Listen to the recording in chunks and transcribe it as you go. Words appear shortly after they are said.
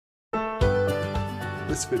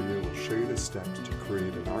This video will show you the steps to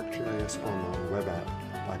create an ArcGIS Online web app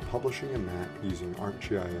by publishing a map using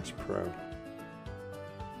ArcGIS Pro.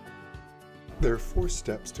 There are 4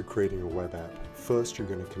 steps to creating a web app. First, you're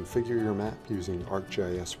going to configure your map using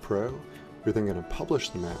ArcGIS Pro. You're then going to publish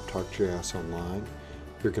the map to ArcGIS Online.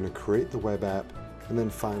 You're going to create the web app, and then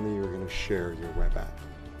finally you're going to share your web app.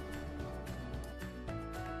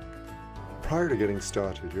 Prior to getting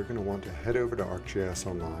started, you're going to want to head over to ArcGIS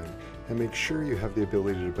Online and make sure you have the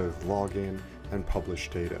ability to both log in and publish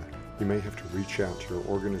data. You may have to reach out to your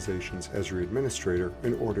organization's Esri administrator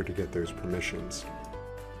in order to get those permissions.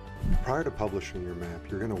 Prior to publishing your map,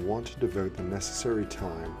 you're going to want to devote the necessary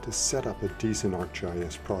time to set up a decent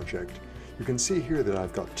ArcGIS project. You can see here that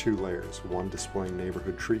I've got 2 layers, one displaying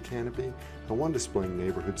neighborhood tree canopy and one displaying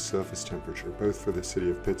neighborhood surface temperature, both for the city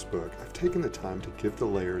of Pittsburgh. I've taken the time to give the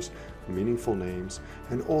layers meaningful names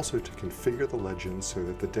and also to configure the legends so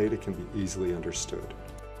that the data can be easily understood.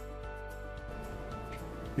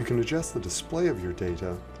 You can adjust the display of your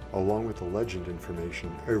data along with the legend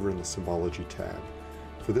information over in the Symbology tab.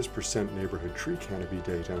 For this % neighborhood tree canopy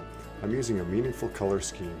data, I'm using a meaningful color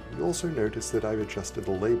scheme. You'll also notice that I've adjusted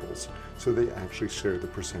the labels so they actually show the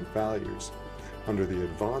 % values. Under the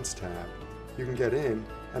Advanced tab, you can get in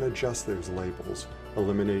and adjust those labels,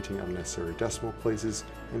 eliminating unnecessary decimal places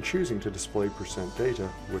and choosing to display % data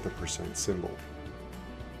with a % symbol.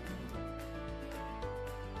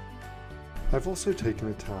 I've also taken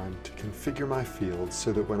the time to configure my fields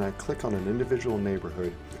so that when I click on an individual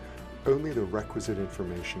neighborhood, only the requisite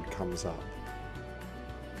information comes up.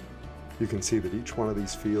 You can see that each one of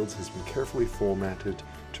these fields has been carefully formatted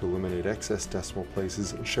to eliminate excess decimal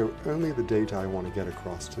places and show only the data I want to get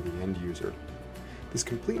across to the end user. This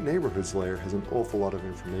complete neighborhoods layer has an awful lot of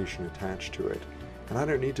information attached to it, and I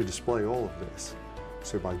don't need to display all of this.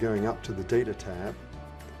 So by going up to the Data tab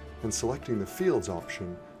and selecting the Fields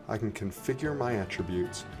option, I can configure my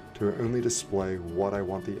attributes to only display what I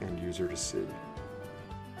want the end user to see.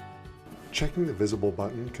 Checking the Visible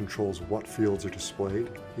button controls what fields are displayed.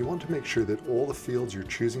 You want to make sure that all the fields you're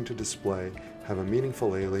choosing to display have a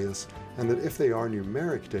meaningful alias, and that if they are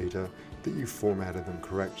numeric data, that you formatted them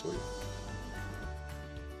correctly.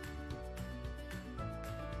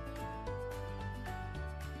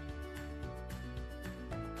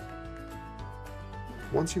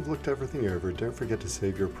 Once you've looked everything over, don't forget to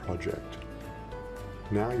save your project.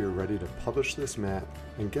 Now you're ready to publish this map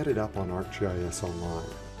and get it up on ArcGIS Online.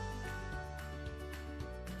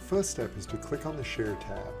 First step is to click on the Share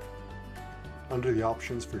tab. Under the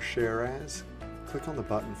options for Share As, click on the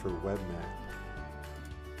button for Web Map.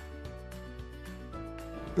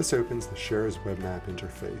 This opens the Share as Web Map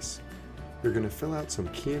interface. You're going to fill out some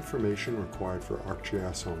key information required for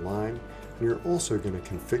ArcGIS Online, and you're also going to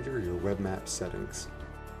configure your web map settings.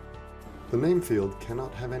 The name field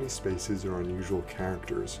cannot have any spaces or unusual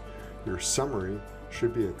characters. Your summary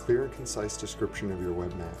should be a clear and concise description of your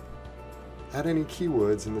web map. Add any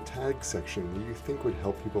keywords in the tag section that you think would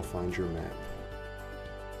help people find your map.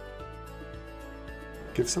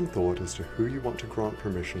 Give some thought as to who you want to grant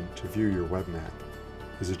permission to view your web map.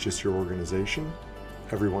 Is it just your organization,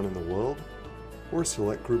 everyone in the world, or a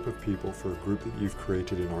select group of people for a group that you've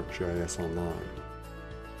created in ArcGIS Online?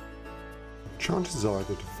 Chances are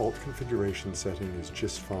the default configuration setting is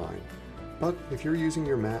just fine, but if you're using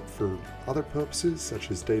your map for other purposes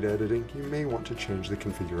such as data editing, you may want to change the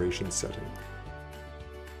configuration setting.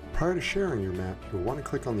 Prior to sharing your map, you'll want to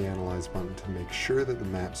click on the Analyze button to make sure that the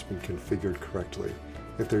map's been configured correctly.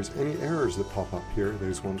 If there's any errors that pop up here,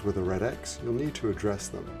 those ones with a red X, you'll need to address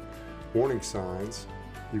them. Warning signs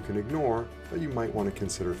you can ignore, but you might want to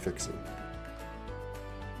consider fixing.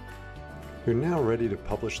 You're now ready to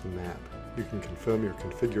publish the map. You can confirm your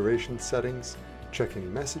configuration settings, check any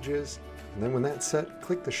messages, and then when that's set,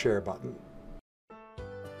 click the Share button.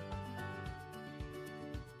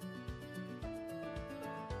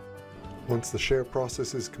 Once the share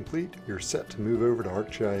process is complete, you're set to move over to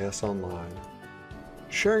ArcGIS Online.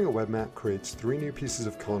 Sharing a web map creates 3 new pieces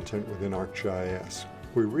of content within ArcGIS.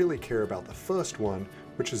 We really care about the first one,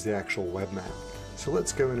 which is the actual web map. So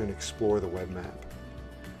let's go in and explore the web map.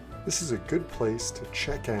 This is a good place to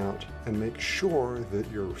check out and make sure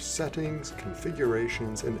that your settings,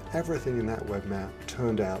 configurations, and everything in that web map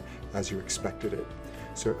turned out as you expected it.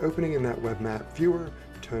 So opening in that web map viewer,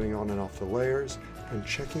 turning on and off the layers, and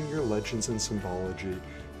checking your legends and symbology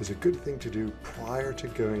is a good thing to do prior to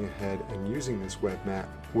going ahead and using this web map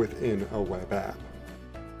within a web app.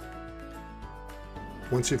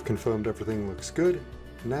 Once you've confirmed everything looks good,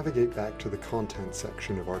 navigate back to the Content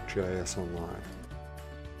section of ArcGIS Online.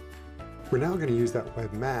 We're now going to use that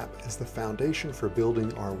web map as the foundation for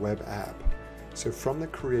building our web app. So from the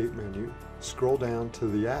Create menu, scroll down to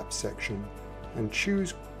the App section and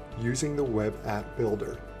choose using the Web App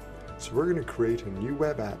Builder. So we're going to create a new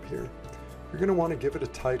web app here. You're going to want to give it a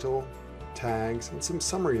title, tags, and some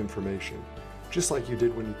summary information, just like you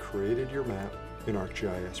did when you created your map in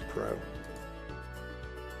ArcGIS Pro.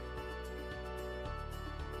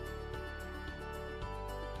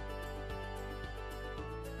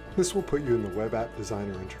 This will put you in the Web App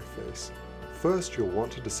Designer interface. First, you'll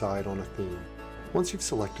want to decide on a theme. Once you've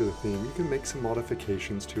selected a theme, you can make some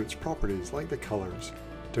modifications to its properties, like the colors.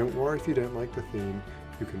 Don't worry if you don't like the theme.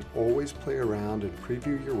 You can always play around and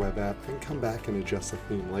preview your web app and come back and adjust the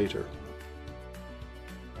theme later.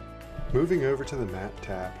 Moving over to the Map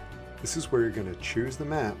tab, this is where you're going to choose the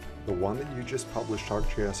map, the one that you just published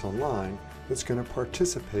ArcGIS Online, that's going to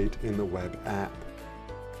participate in the web app.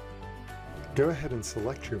 Go ahead and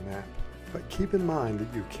select your map, but keep in mind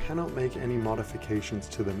that you cannot make any modifications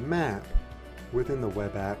to the map within the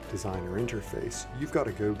Web App Designer interface. You've got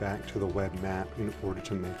to go back to the web map in order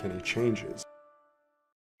to make any changes.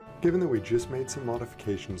 Given that we just made some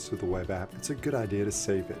modifications to the web app, it's a good idea to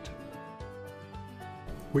save it.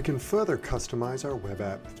 We can further customize our web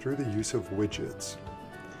app through the use of widgets.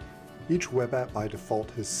 Each web app by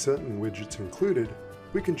default has certain widgets included.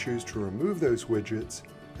 We can choose to remove those widgets,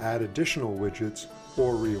 add additional widgets,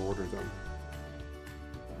 or reorder them.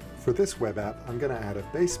 For this web app, I'm going to add a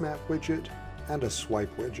base map widget and a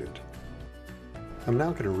swipe widget. I'm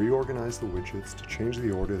now going to reorganize the widgets to change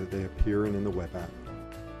the order that they appear in the web app.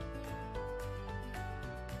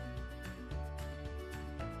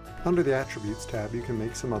 Under the Attributes tab, you can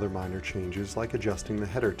make some other minor changes, like adjusting the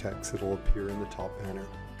header text that will appear in the top banner.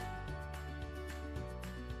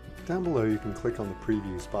 Down below, you can click on the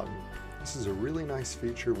Previews button. This is a really nice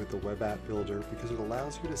feature with the Web App Builder because it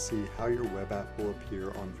allows you to see how your web app will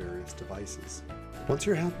appear on various devices. Once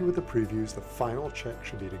you're happy with the previews, the final check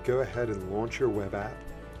should be to go ahead and launch your web app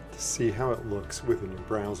to see how it looks within your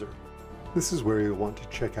browser. This is where you'll want to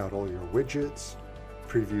check out all your widgets,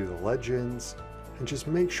 preview the legends, and just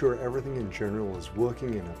make sure everything in general is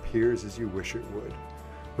working and appears as you wish it would.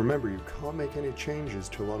 Remember, you can't make any changes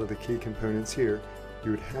to a lot of the key components here.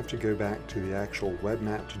 You would have to go back to the actual web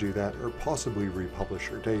map to do that, or possibly republish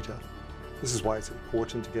your data. This is why it's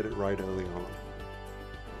important to get it right early on.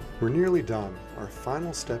 We're nearly done. Our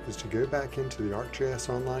final step is to go back into the ArcGIS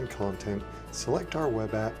Online content, select our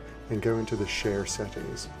web app, and go into the Share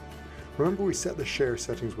settings. Remember, we set the Share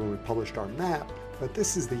settings when we published our map, but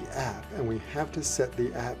this is the app, and we have to set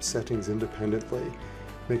the app settings independently.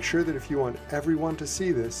 Make sure that if you want everyone to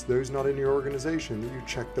see this, those not in your organization, that you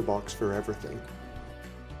check the box for everything.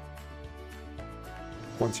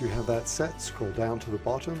 Once you have that set, scroll down to the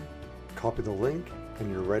bottom, copy the link,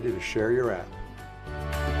 and you're ready to share your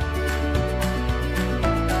app.